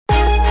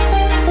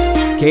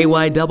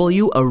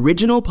KYW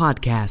Original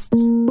Podcasts.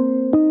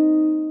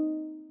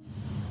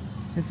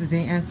 This is the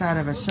inside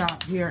of a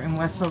shop here in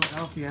West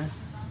Philadelphia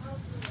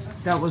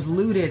that was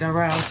looted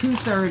around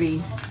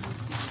 2:30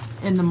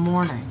 in the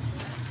morning.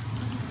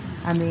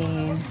 I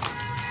mean,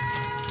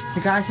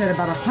 the guy said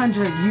about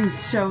 100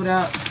 youth showed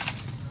up,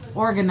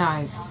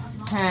 organized,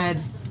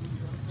 had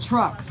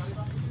trucks,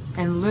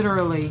 and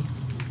literally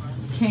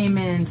came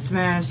in,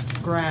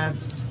 smashed,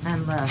 grabbed,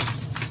 and left.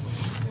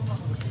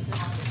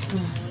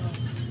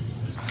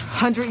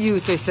 100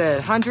 youth, they said.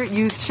 100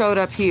 youth showed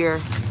up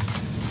here,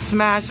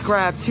 smashed,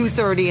 grabbed,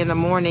 2:30 in the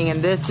morning,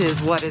 and this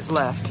is what is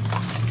left.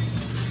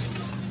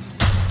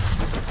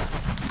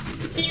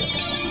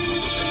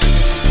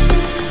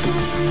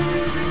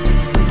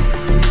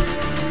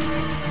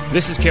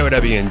 This is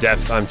KYW In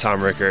Depth. I'm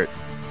Tom Rickert.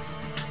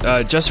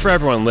 Just for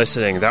everyone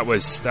listening, that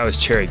was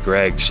Cherry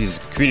Gregg. She's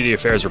a community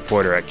affairs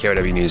reporter at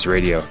KYW News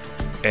Radio.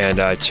 And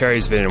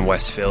Cherry's been in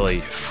West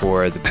Philly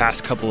for the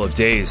past couple of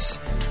days.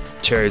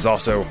 Cherry's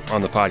also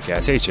on the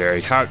podcast. Hey,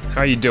 Cherry, how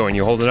are you doing?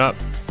 You holding up?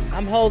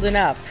 I'm holding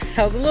up.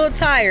 I was a little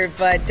tired,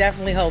 but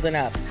definitely holding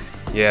up.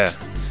 Yeah.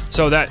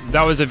 So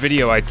that was a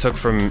video I took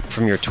from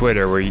your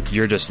Twitter where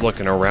you're just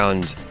looking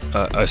around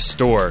a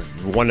store,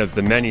 one of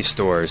the many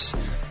stores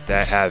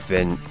that have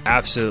been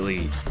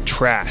absolutely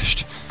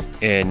trashed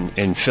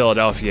in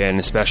Philadelphia and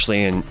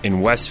especially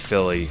in West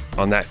Philly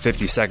on that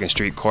 52nd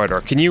Street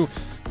corridor. Can you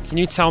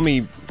tell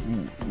me,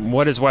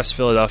 what does West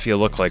Philadelphia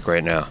look like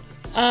right now?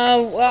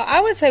 Well, I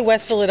would say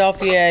West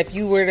Philadelphia, if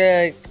you were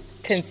to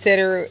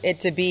consider it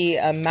to be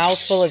a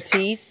mouthful of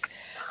teeth,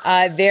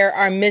 there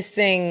are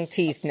missing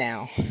teeth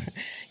now.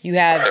 You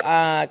have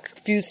a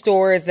few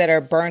stores that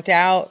are burnt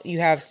out. You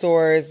have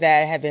stores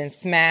that have been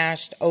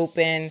smashed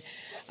open.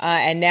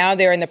 And now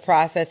they're in the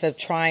process of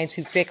trying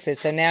to fix it.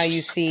 So now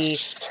you see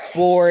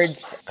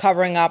boards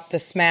covering up the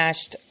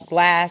smashed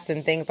glass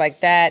and things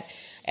like that.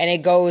 And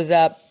it goes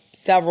up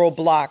several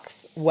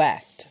blocks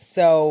west.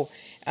 So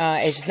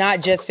it's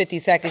not just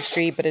 52nd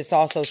Street, but it's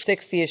also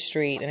 60th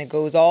Street. And it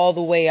goes all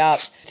the way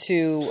up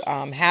to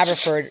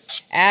Haverford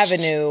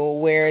Avenue,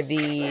 where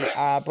the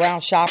Brown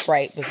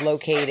ShopRite was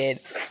located.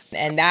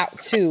 And that,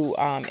 too,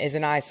 is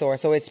an eyesore.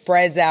 So it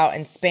spreads out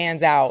and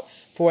spans out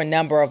for a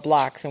number of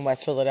blocks in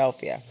West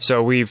Philadelphia.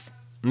 So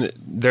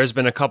there's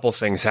been a couple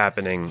things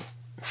happening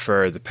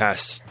for the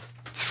past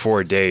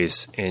 4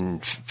 days in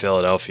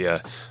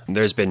Philadelphia.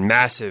 There's been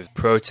massive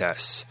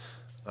protests,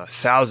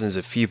 thousands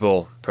of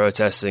people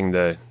protesting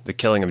the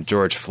killing of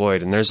George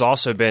Floyd. And there's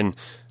also been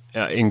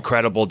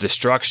incredible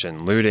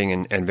destruction,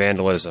 looting and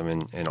vandalism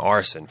and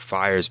arson,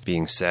 fires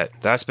being set.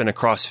 That's been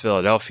across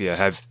Philadelphia.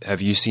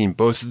 Have you seen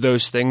both of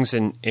those things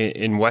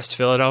in West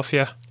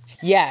Philadelphia?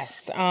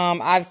 Yes,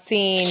 I've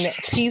seen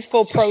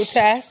peaceful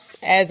protests.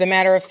 As a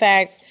matter of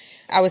fact,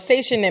 I was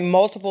stationed in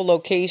multiple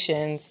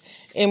locations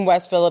in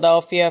West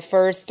Philadelphia.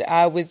 First,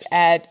 I was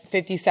at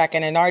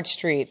 52nd and Arch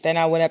Street. Then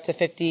I went up to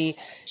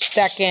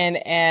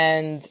 52nd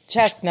and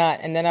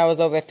Chestnut. And then I was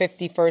over at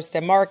 51st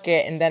and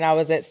Market. And then I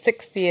was at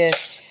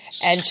 60th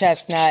and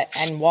Chestnut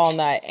and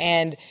Walnut.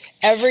 And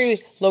every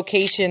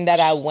location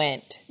that I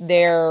went,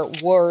 there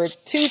were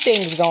two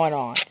things going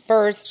on.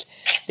 First,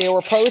 there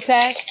were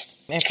protests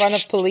in front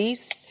of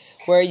police,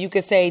 where you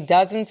could say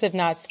dozens, if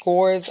not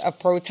scores, of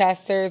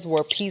protesters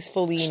were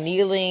peacefully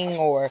kneeling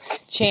or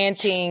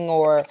chanting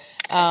or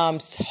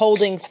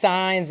holding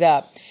signs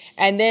up.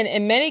 And then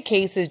in many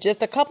cases,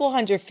 just a couple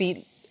hundred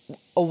feet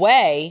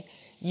away,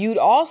 you'd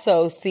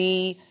also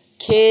see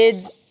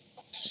kids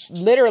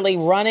literally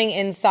running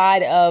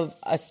inside of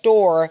a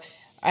store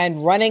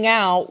and running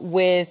out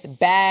with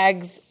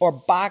bags or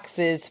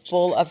boxes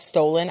full of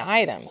stolen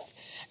items.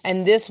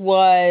 And this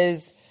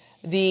was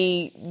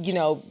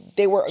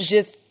they were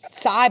just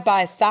side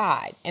by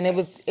side. And it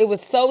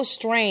was so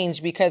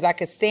strange because I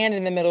could stand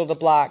in the middle of the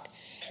block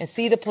and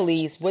see the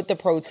police with the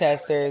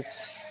protesters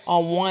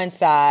on one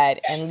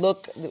side and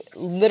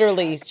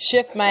literally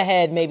shift my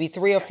head maybe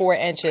 3 or 4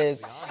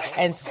 inches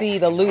and see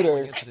the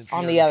looters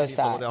on the other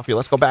side. Philadelphia.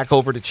 Let's go back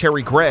over to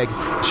Cherry Gregg.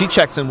 She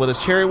checks in with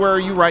us. Cherry, where are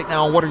you right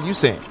now and what are you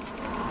seeing?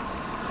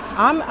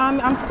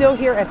 I'm still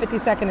here at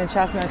 52nd and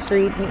Chestnut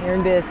Street near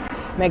this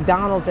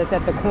McDonald's that's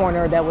at the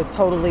corner that was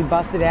totally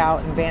busted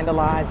out and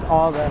vandalized.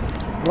 All the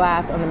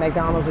glass on the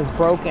McDonald's is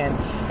broken.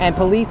 And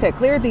police had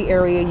cleared the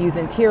area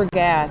using tear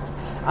gas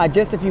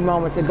just a few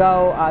moments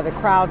ago. The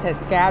crowds had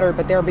scattered,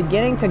 but they're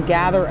beginning to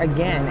gather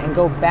again and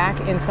go back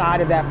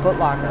inside of that Foot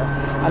Locker.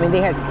 I mean,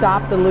 they had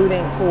stopped the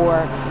looting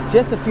for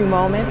just a few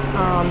moments.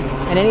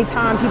 And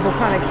anytime people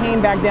kind of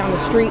came back down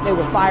the street, they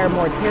would fire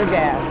more tear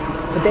gas.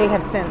 But they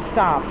have since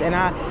stopped. And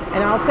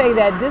I'll say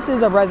that this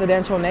is a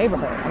residential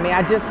neighborhood. I mean,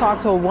 I just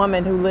talked to a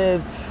woman who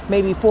lives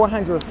maybe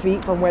 400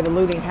 feet from where the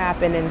looting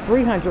happened and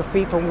 250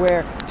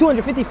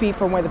 feet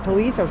from where the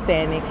police are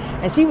standing.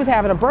 And she was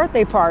having a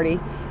birthday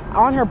party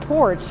on her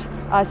porch,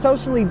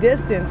 socially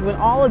distanced, when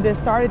all of this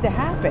started to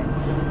happen.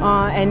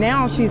 And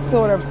now she's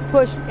sort of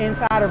pushed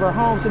inside of her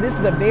home. So this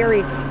is a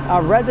very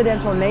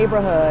residential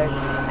neighborhood.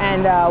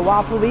 And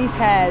while police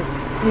had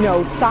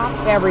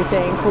stopped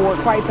everything for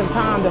quite some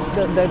time,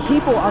 the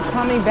people are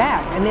coming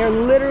back, and they're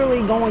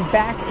literally going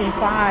back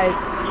inside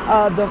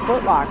of the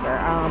Foot Locker.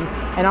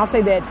 And I'll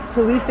say that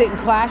police didn't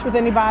clash with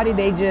anybody.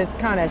 They just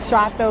kind of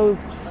shot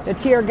the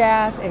tear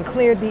gas and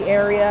cleared the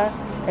area.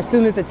 As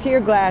soon as the tear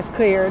gas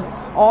cleared,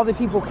 all the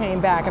people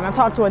came back. And I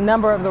talked to a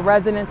number of the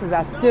residents as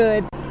I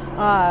stood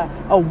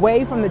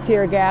away from the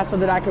tear gas so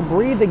that I could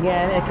breathe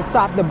again and could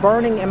stop the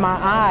burning in my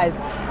eyes.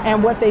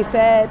 And what they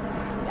said,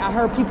 I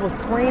heard people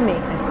screaming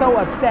and so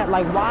upset,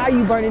 like, why are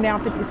you burning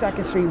down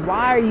 52nd Street?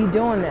 Why are you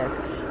doing this?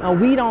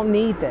 We don't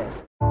need this.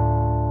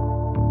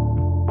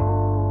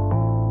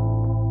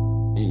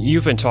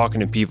 You've been talking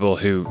to people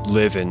who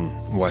live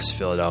in West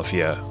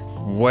Philadelphia.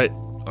 What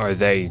are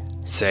they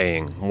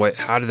saying?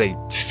 How do they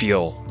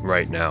feel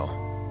right now?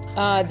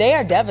 They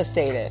are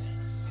devastated.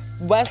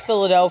 West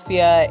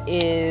Philadelphia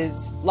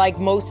is, like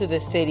most of the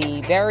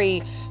city,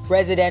 very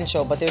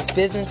residential, but there's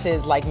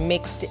businesses like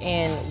mixed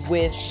in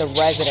with the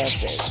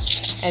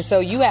residences. And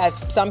so you have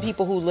some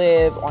people who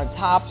live on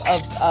top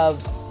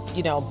of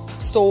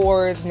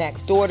stores,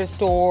 next door to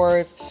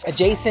stores,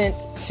 adjacent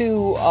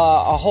to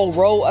a whole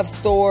row of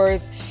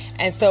stores.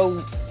 And so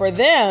for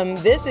them,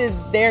 this is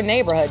their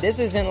neighborhood. This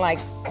isn't like,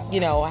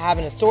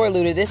 having a store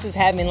looted. This is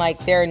having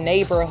like their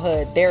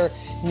neighborhood, their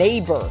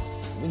neighbor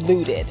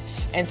looted.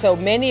 And so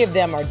many of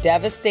them are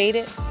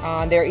devastated.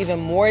 They're even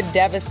more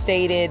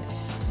devastated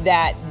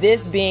that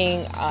this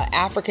being an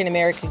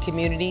African-American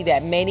community,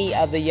 that many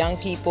of the young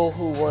people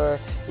who were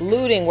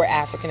looting were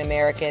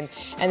African-American.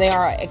 And they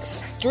are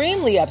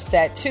extremely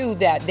upset, too,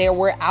 that there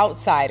were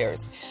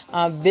outsiders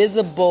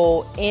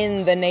visible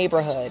in the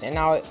neighborhood. And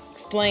I'll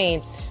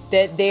explain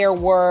that there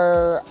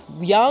were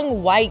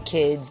young white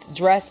kids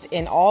dressed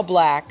in all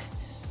black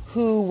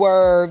who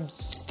were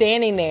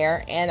standing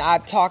there, and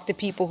I've talked to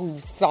people who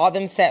saw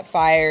them set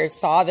fires,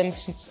 saw them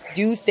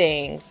do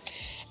things,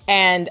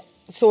 and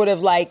sort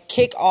of like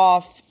kick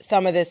off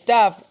some of this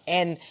stuff,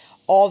 and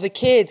all the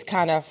kids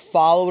kind of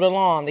followed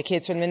along, the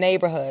kids from the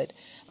neighborhood.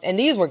 And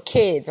these were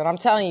kids, and I'm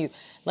telling you,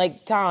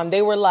 like, Tom,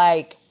 they were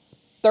like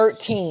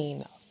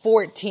 13,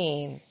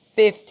 14,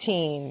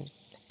 15,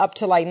 up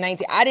to like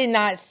 19. I did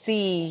not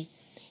see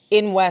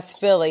in West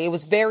Philly. It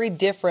was very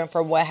different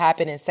from what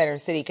happened in Center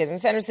City, because in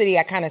Center City,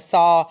 I kind of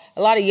saw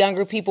a lot of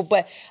younger people,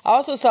 but I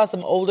also saw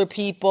some older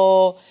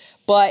people.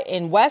 But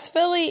in West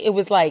Philly, it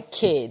was like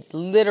kids,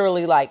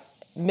 literally like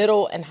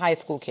middle and high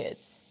school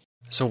kids.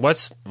 So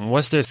what's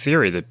their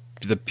theory?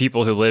 The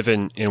people who live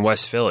in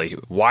West Philly,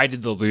 why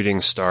did the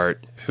looting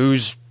start?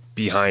 Who's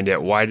behind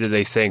it? Why do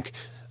they think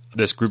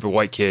this group of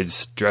white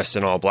kids dressed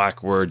in all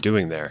black were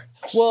doing there?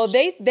 Well,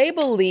 they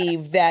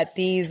believe that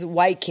these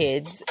white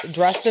kids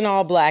dressed in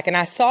all black, and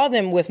I saw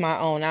them with my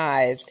own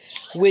eyes,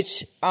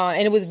 which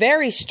and it was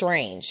very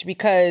strange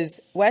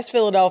because West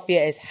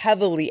Philadelphia is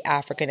heavily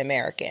African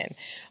American,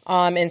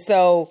 and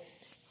so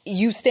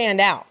you stand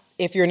out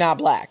if you're not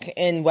black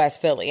in West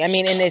Philly. I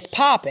mean, and it's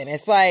popping.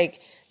 It's like,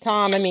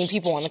 Tom,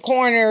 people on the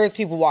corners,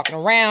 people walking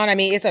around.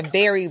 It's a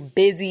very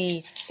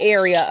busy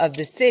area of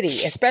the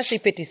city, especially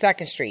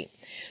 52nd Street.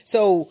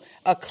 So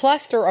a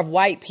cluster of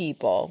white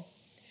people,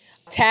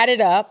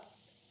 tatted up,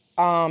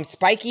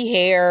 spiky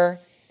hair,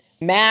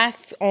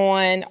 masks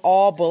on,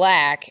 all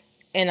black,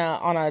 and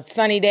on a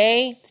sunny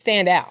day,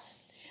 stand out.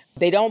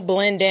 They don't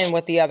blend in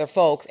with the other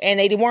folks, and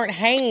they weren't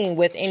hanging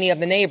with any of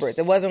the neighbors.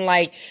 It wasn't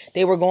like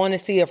they were going to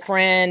see a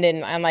friend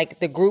and like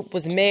the group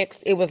was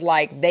mixed. It was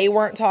like they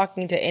weren't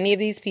talking to any of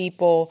these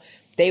people.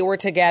 They were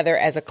together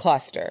as a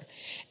cluster.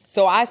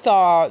 So I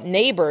saw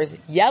neighbors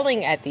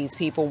yelling at these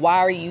people, "Why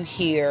are you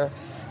here?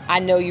 I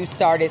know you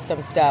started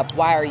some stuff.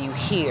 Why are you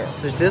here?"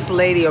 So this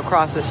lady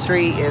across the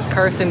street is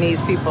cursing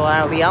these people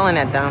out, yelling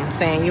at them,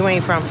 saying, "You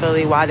ain't from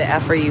Philly. Why the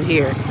F are you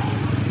here?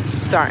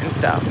 Starting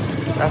stuff."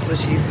 That's what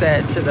she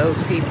said to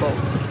those people.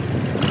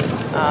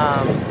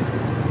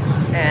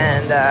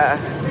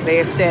 They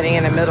are standing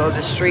in the middle of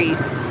the street.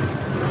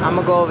 I'm going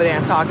to go over there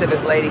and talk to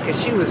this lady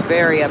because she was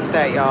very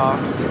upset, y'all.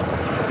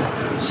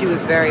 She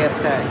was very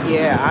upset.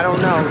 Yeah, I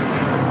don't know.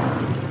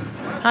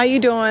 How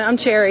you doing? I'm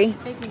Cherry.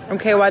 I'm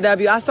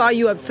KYW. I saw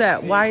you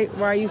upset. Why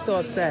are you so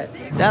upset?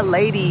 That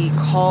lady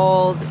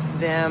called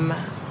them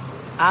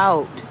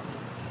out.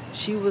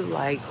 She was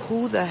like,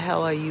 "Who the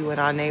hell are you in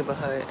our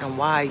neighborhood, and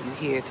why are you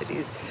here to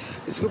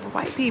this group of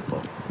white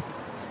people?"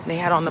 They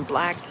had on the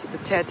black, the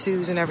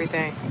tattoos and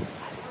everything.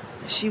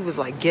 She was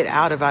like, "Get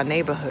out of our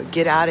neighborhood.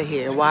 Get out of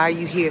here. Why are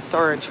you here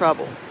stirring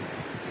trouble?"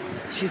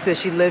 She said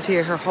she lived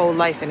here her whole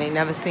life and they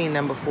never seen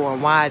them before,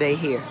 and why are they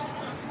here?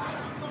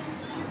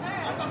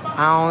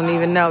 I don't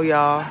even know,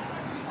 y'all.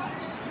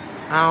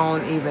 I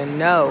don't even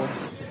know.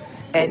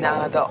 And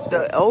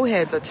the old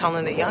heads are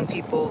telling the young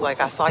people, like,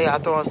 "I saw y'all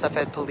throwing stuff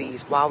at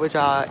police. Why would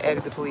y'all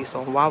egg the police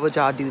on? Why would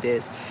y'all do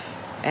this?"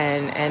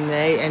 And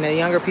the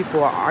younger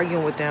people are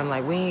arguing with them,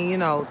 like, we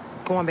ain't,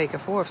 going back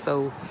and forth.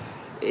 So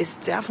it's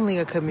definitely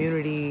a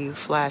community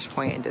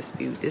flashpoint and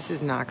dispute. This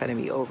is not going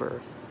to be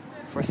over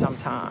for some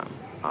time.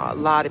 A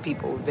lot of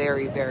people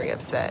very, very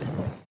upset.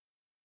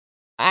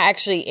 I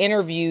actually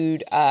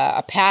interviewed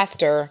a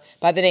pastor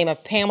by the name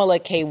of Pamela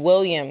K.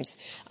 Williams.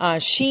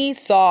 She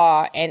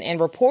saw and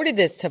reported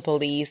this to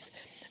police.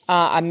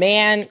 A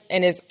man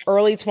in his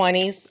early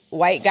 20s,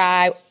 white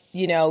guy,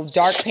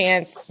 dark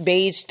pants,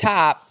 beige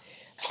top,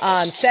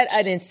 set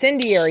an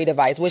incendiary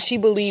device, what she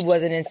believed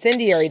was an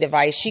incendiary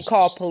device. She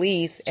called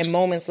police, and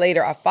moments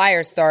later, a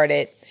fire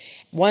started.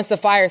 Once the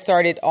fire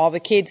started, all the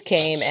kids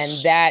came, and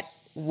that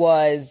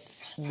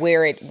was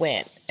where it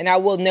went. And I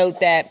will note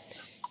that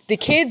the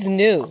kids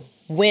knew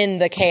when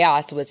the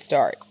chaos would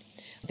start.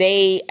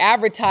 They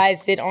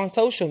advertised it on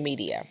social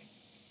media.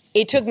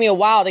 It took me a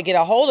while to get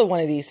a hold of one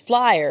of these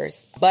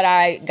flyers, but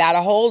I got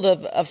a hold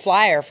of a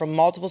flyer from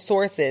multiple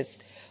sources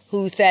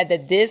who said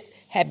that this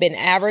had been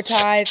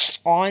advertised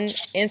on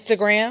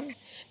Instagram,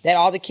 that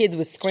all the kids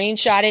would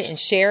screenshot it and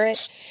share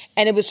it.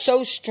 And it was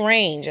so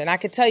strange. And I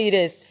could tell you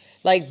this,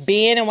 like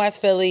being in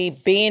West Philly,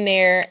 being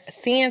there,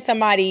 seeing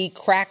somebody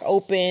crack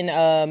open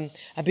a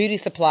beauty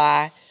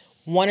supply,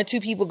 1 or 2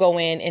 people go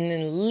in, and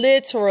then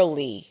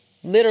literally,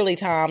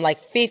 Tom, like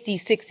 50,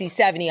 60,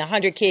 70,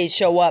 100 kids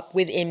show up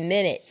within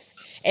minutes,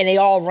 and they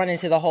all run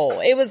into the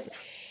hole. It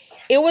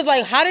was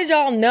like, how did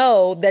y'all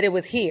know that it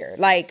was here?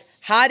 Like,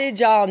 how did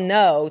y'all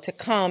know to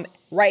come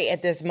right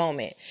at this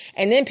moment?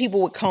 And then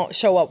people would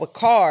show up with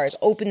cars,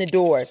 open the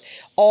doors,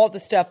 all the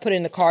stuff put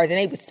in the cars, and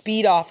they would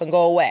speed off and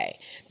go away.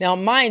 Now,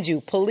 mind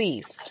you,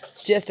 police,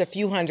 just a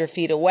few hundred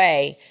feet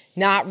away,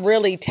 not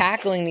really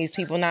tackling these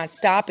people, not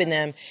stopping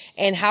them.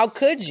 And how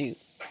could you?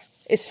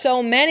 It's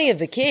so many of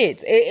the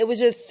kids. It was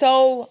just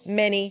so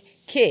many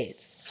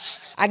kids.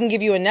 I can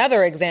give you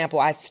another example.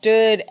 I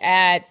stood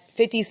at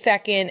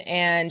 52nd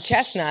and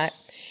Chestnut,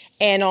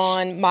 and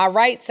on my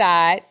right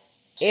side,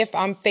 if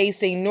I'm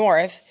facing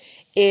north,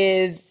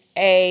 is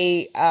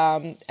a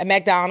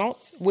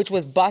McDonald's, which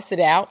was busted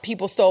out.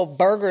 People stole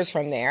burgers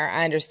from there.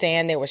 I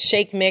understand there was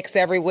shake mix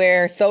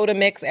everywhere, soda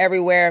mix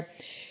everywhere.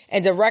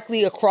 And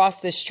directly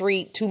across the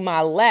street to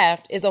my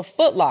left is a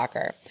Foot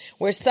Locker,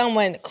 where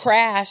someone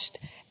crashed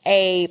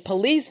a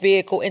police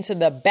vehicle into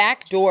the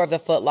back door of the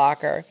Foot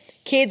Locker.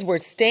 Kids were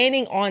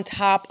standing on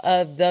top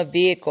of the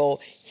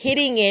vehicle,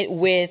 hitting it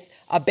with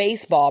a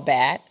baseball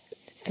bat,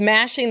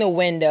 smashing the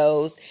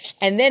windows,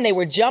 and then they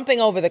were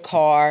jumping over the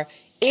car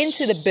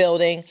into the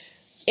building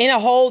in a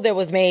hole that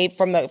was made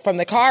from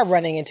the car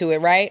running into it,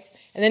 right?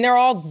 And then they're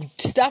all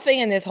stuffing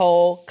in this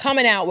hole,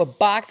 coming out with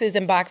boxes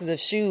and boxes of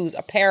shoes,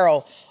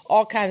 apparel,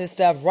 all kinds of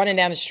stuff, running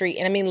down the street.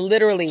 And I mean,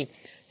 literally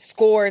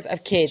scores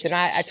of kids. And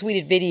I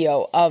tweeted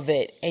video of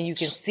it, and you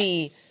can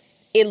see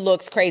it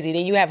looks crazy.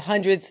 Then you have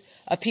hundreds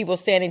of people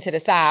standing to the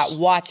side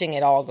watching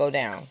it all go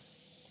down.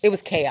 It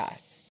was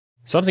chaos.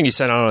 Something you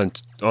sent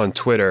out on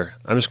Twitter,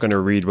 I'm just going to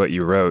read what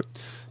you wrote.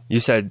 You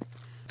said,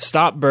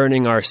 "Stop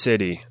burning our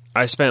city.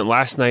 I spent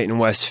last night in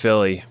West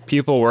Philly.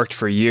 People worked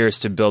for years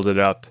to build it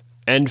up.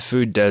 End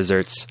food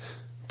deserts.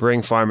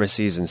 Bring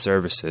pharmacies and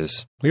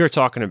services." We were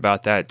talking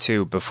about that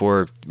too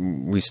before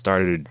we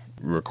started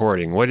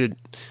recording.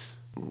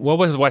 What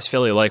was West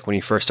Philly like when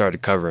you first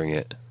started covering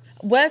it?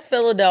 West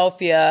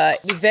Philadelphia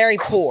was very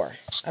poor,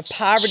 a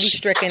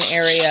poverty-stricken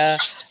area,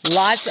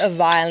 lots of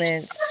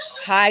violence,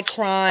 high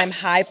crime,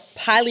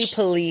 highly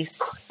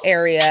policed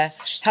area,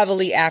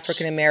 heavily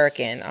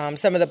African-American.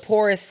 Some of the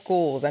poorest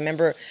schools. I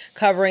remember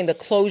covering the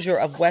closure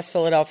of West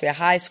Philadelphia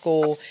High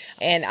School,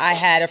 and I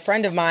had a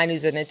friend of mine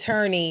who's an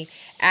attorney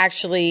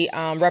actually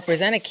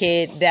represent a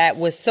kid that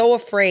was so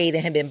afraid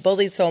and had been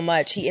bullied so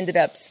much, he ended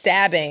up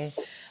stabbing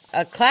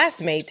a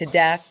classmate to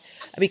death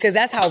because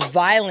that's how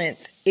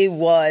violent it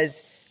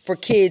was for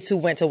kids who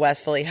went to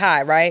West Philly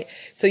High, right?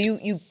 So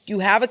you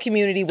have a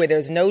community where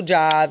there's no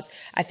jobs.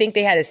 I think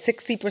they had a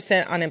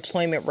 60%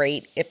 unemployment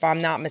rate, if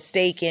I'm not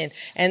mistaken,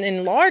 and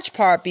in large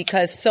part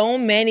because so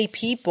many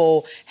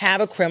people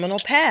have a criminal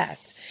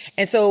past.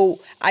 And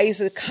so I used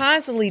to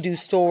constantly do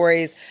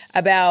stories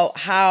about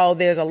how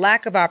there's a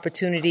lack of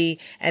opportunity,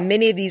 and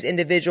many of these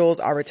individuals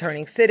are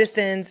returning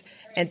citizens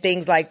and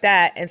things like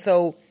that. And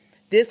so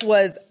this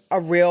was a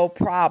real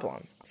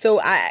problem.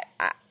 So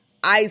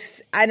I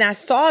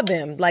saw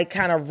them like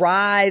kind of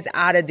rise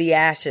out of the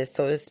ashes,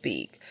 so to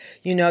speak.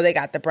 You know, they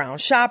got the Brown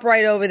Shop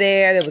right over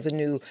there. There was a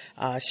new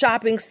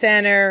shopping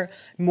center.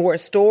 More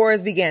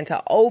stores began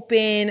to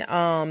open.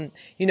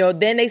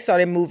 Then they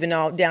started moving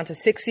on down to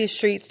 60th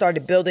Street,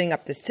 started building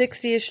up the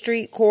 60th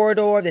Street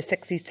corridor, the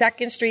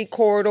 62nd Street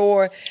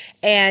corridor,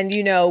 and,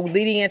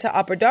 leading into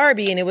Upper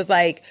Darby. And it was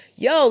like,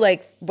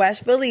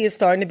 West Philly is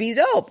starting to be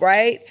dope,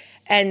 right?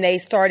 And they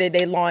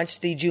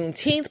launched the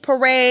Juneteenth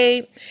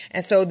parade.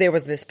 And so there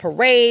was this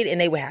parade, and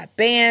they would have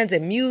bands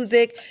and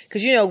music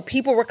because,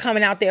 people were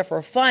coming out there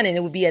for fun, and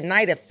it would be a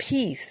night of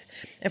peace.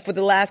 And for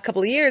the last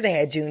couple of years, they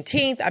had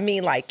Juneteenth. I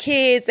mean, like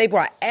kids, they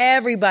brought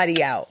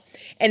everybody out.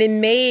 And it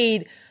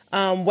made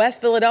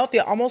West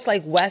Philadelphia almost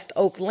like West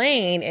Oak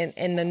Lane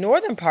in the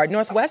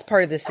northwest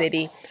part of the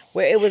city,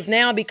 where it was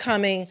now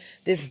becoming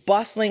this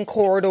bustling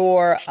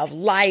corridor of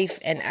life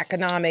and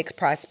economics,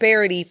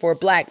 prosperity for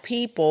Black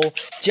people,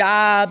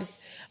 jobs,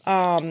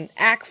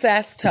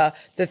 access to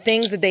the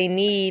things that they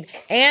need,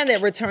 and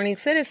that returning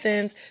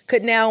citizens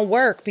could now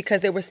work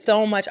because there was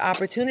so much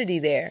opportunity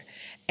there.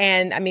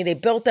 And I mean, they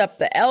built up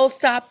the L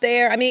stop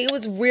there. I mean, it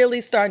was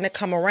really starting to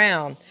come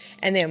around.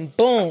 And then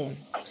boom,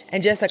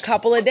 in just a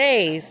couple of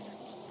days,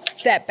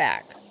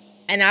 setback.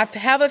 And I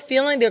have a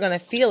feeling they're going to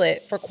feel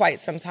it for quite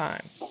some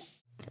time.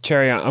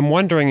 Cherry, I'm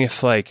wondering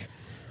if there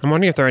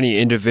are any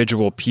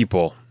individual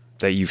people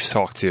that you've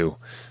talked to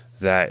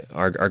that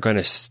are going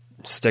to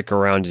stick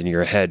around in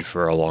your head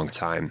for a long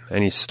time.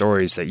 Any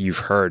stories that you've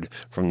heard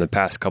from the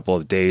past couple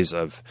of days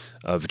of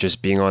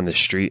just being on the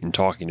street and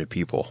talking to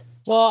people?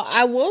 Well,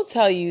 I will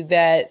tell you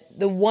that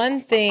the one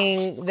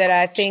thing that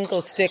I think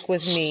will stick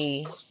with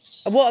me,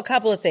 well, a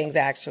couple of things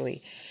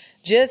actually,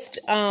 just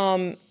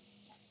the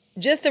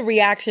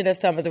reaction of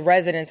some of the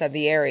residents of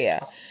the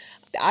area.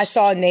 I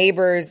saw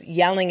neighbors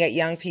yelling at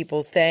young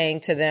people,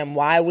 saying to them,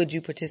 why would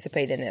you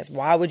participate in this?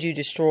 Why would you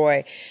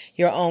destroy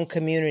your own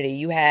community?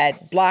 You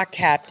had block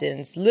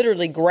captains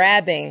literally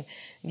grabbing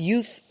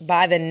youth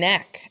by the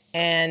neck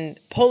and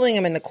pulling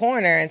them in the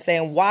corner and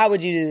saying, why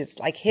would you do this?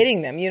 Like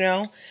hitting them,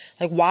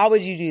 like, why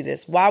would you do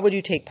this? Why would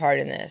you take part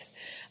in this?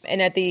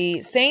 And at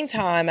the same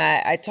time,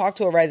 I talked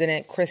to a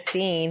resident,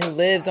 Christine, who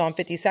lives on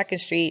 52nd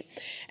Street,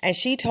 and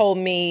she told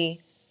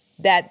me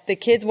that the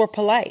kids were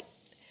polite.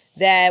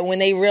 That when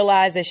they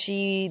realized that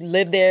she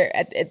lived there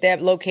at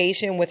that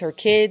location with her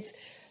kids,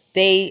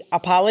 they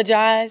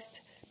apologized,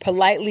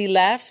 politely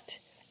left,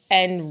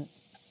 and,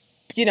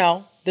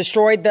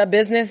 destroyed the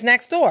business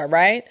next door,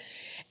 right?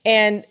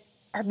 And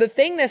the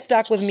thing that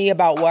stuck with me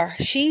about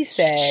what she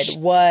said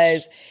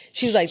was,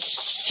 she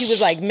was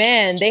like,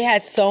 man, they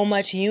had so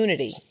much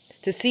unity.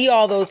 To see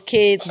all those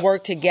kids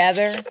work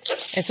together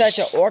in such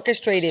an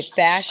orchestrated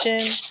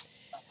fashion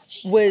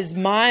was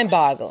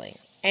mind-boggling.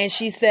 And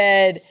she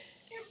said,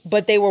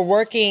 but they were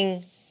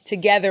working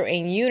together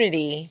in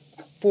unity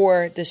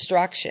for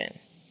destruction.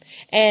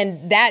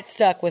 And that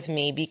stuck with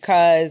me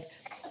because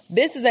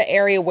this is an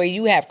area where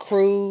you have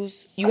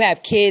crews, you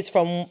have kids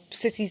from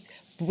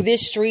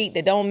this street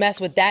that don't mess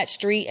with that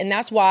street. And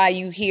that's why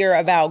you hear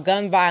about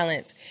gun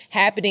violence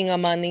happening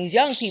among these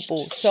young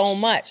people so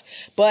much.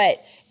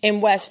 But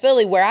in West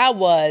Philly, where I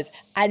was,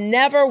 I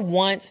never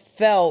once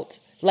felt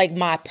like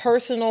my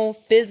personal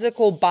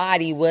physical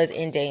body was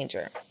in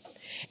danger.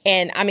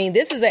 And I mean,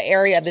 this is an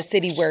area of the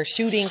city where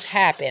shootings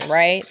happen,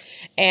 right?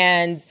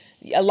 And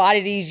a lot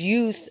of these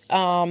youth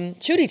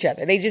shoot each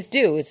other. They just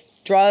do. It's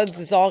drugs.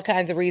 It's all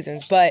kinds of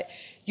reasons. But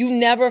you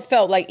never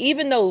felt like,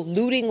 even though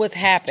looting was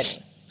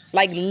happening,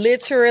 like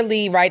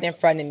literally right in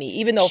front of me,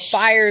 even though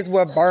fires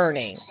were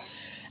burning,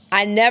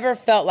 I never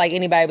felt like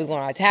anybody was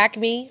going to attack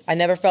me. I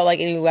never felt like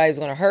anybody was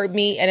going to hurt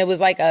me. And it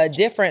was like a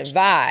different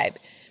vibe.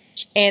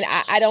 And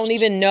I don't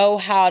even know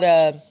how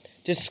to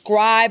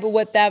describe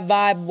what that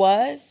vibe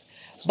was.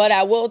 But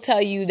I will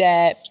tell you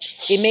that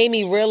it made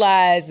me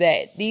realize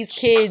that these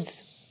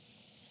kids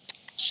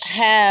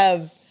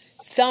have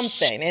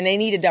something and they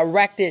need to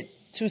direct it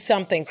to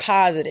something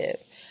positive.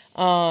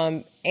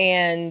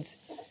 And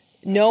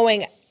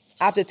knowing,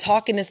 after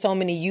talking to so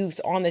many youth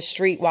on the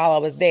street while I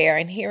was there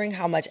and hearing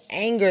how much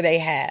anger they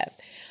have,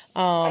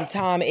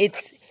 Tom,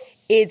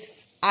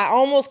 it's I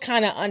almost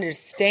kind of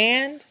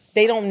understand.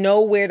 They don't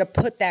know where to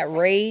put that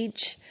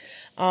rage.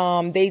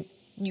 I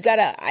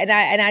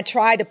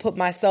tried to put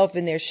myself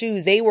in their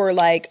shoes. They were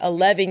like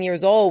 11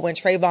 years old when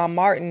Trayvon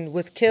Martin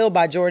was killed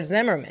by George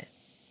Zimmerman.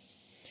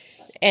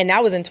 And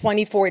that was in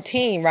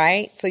 2014,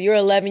 right? So you're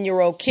an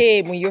 11-year-old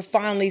kid. When you're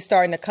finally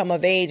starting to come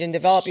of age and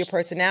develop your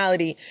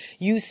personality,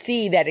 you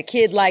see that a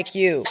kid like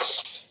you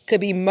could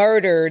be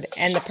murdered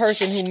and the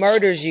person who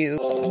murders you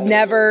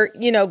never,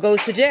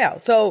 goes to jail.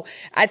 So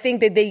I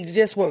think that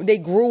they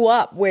grew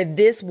up where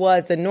this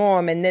was the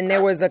norm. And then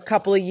there was a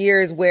couple of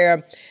years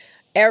where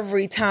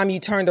every time you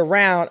turned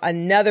around,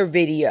 another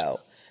video,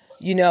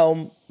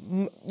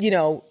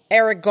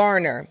 Eric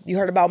Garner, you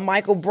heard about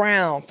Michael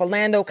Brown,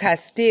 Philando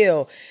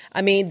Castile.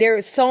 I mean, there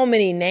are so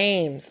many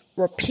names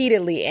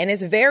repeatedly, and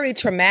it's very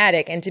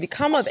traumatic. And to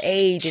become of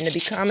age and to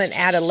become an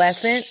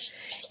adolescent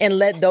and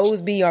let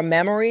those be your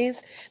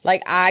memories,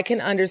 like, I can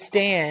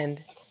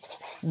understand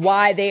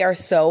why they are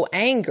so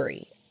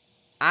angry.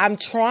 I'm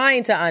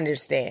trying to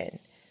understand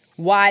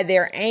why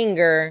their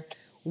anger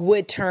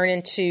would turn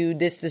into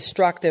this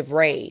destructive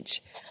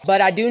rage.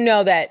 But I do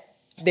know that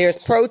there's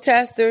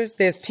protesters,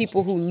 there's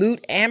people who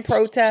loot and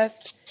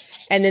protest,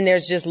 and then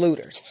there's just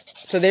looters.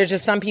 So there's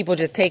just some people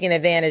just taking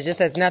advantage. This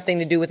has nothing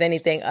to do with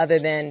anything other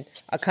than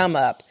a come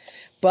up.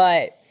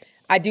 But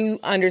I do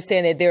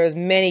understand that there's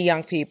many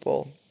young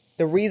people.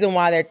 The reason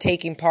why they're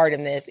taking part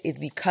in this is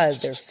because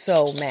they're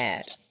so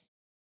mad.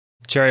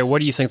 Cherry, what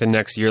do you think the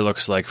next year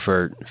looks like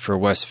for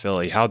West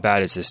Philly? How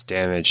bad is this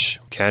damage?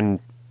 Can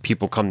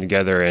people come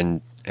together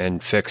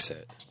and fix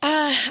it?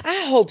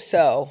 I hope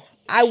so.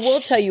 I will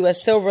tell you, a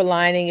silver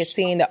lining is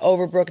seeing the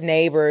Overbrook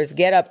neighbors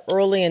get up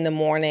early in the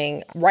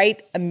morning, right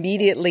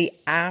immediately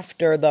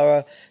after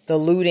the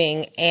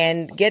looting,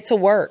 and get to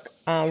work.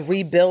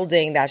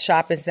 rebuilding that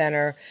shopping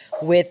center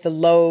with the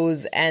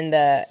Lowe's and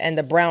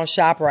the Brown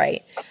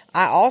ShopRite.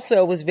 I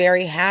also was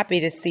very happy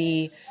to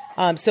see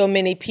so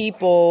many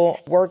people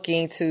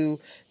working to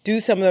do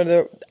some of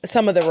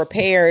the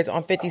repairs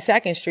on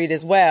 52nd Street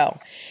as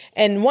well.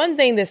 And one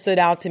thing that stood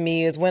out to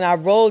me is when I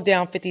rolled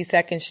down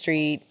 52nd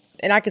Street,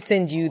 and I could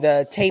send you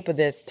the tape of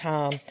this,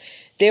 Tom,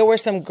 there were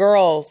some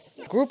girls,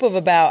 a group of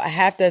about a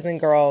half dozen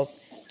girls,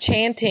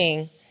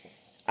 chanting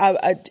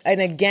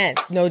and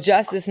against no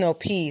justice, no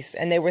peace.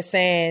 And they were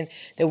saying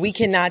that we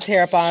cannot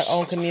tear up our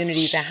own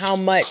communities and how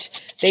much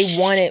they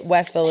wanted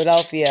West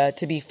Philadelphia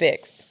to be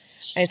fixed.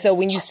 And so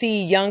when you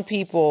see young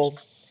people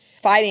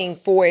fighting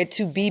for it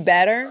to be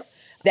better,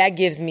 that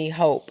gives me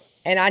hope.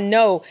 And I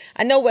know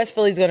West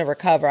Philly's going to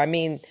recover. I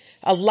mean,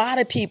 a lot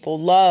of people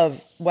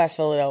love West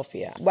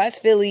Philadelphia.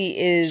 West Philly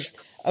is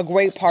a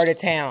great part of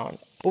town,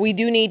 but we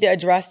do need to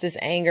address this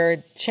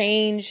anger.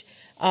 Change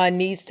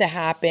needs to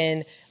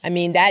happen. I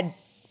mean, that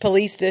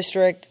police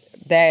district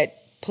that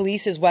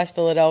polices West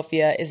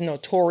Philadelphia is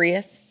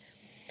notorious.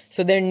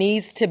 So there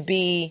needs to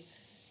be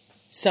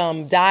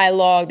some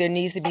dialogue. There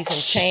needs to be some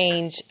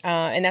change.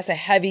 And that's a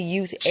heavy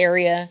youth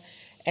area.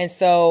 And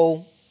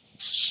so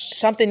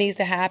something needs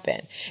to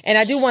happen. And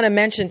I do want to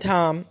mention,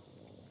 Tom,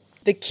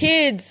 the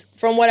kids,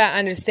 from what I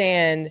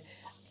understand,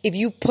 if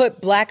you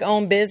put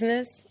black-owned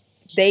business,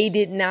 they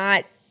didn't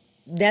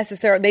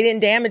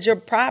damage your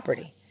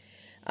property.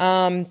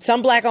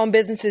 Some black-owned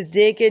businesses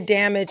did get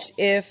damaged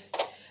if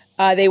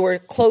they were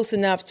close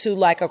enough to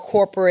like a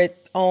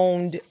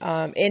corporate-owned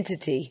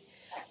entity.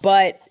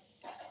 But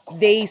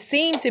they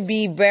seem to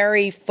be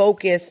very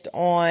focused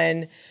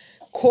on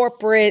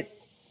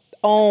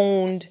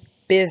corporate-owned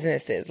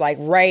businesses like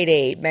Rite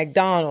Aid,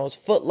 McDonald's,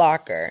 Foot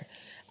Locker,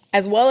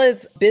 as well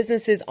as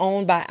businesses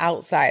owned by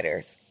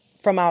outsiders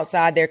from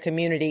outside their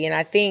community. And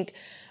I think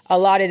a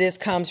lot of this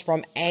comes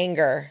from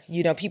anger.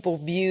 You know, people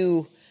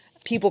view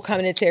people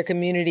coming into their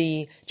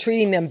community,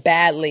 treating them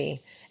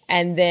badly,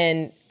 and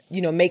then,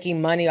 you know,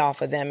 making money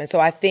off of them. And so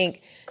I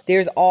think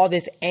there's all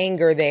this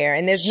anger there.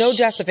 And there's no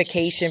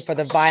justification for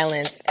the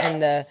violence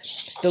and the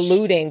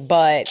looting,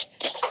 but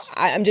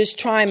I'm just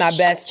trying my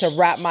best to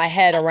wrap my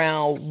head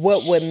around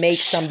what would make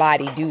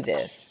somebody do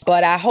this.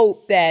 But I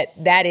hope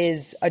that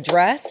is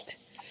addressed,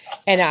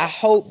 and I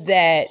hope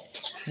that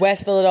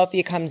West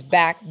Philadelphia comes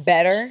back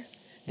better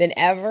than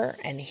ever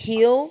and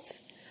healed,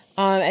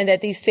 and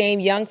that these same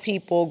young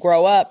people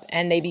grow up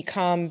and they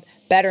become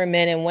better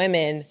men and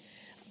women,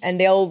 and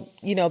they'll,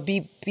 you know,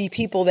 be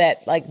people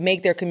that like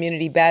make their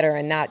community better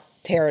and not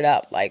tear it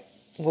up like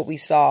what we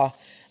saw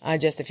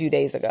just a few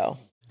days ago.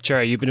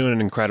 Cherry, you've been doing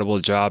an incredible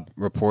job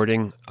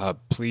reporting.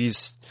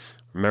 Please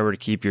remember to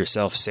keep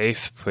yourself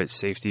safe, put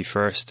safety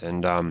first,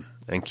 and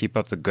keep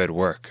up the good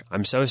work.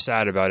 I'm so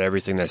sad about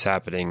everything that's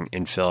happening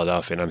in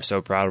Philadelphia, and I'm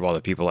so proud of all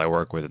the people I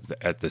work with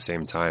at the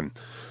same time.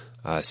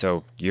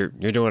 So you're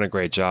doing a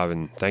great job,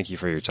 and thank you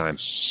for your time.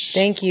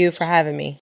 Thank you for having me.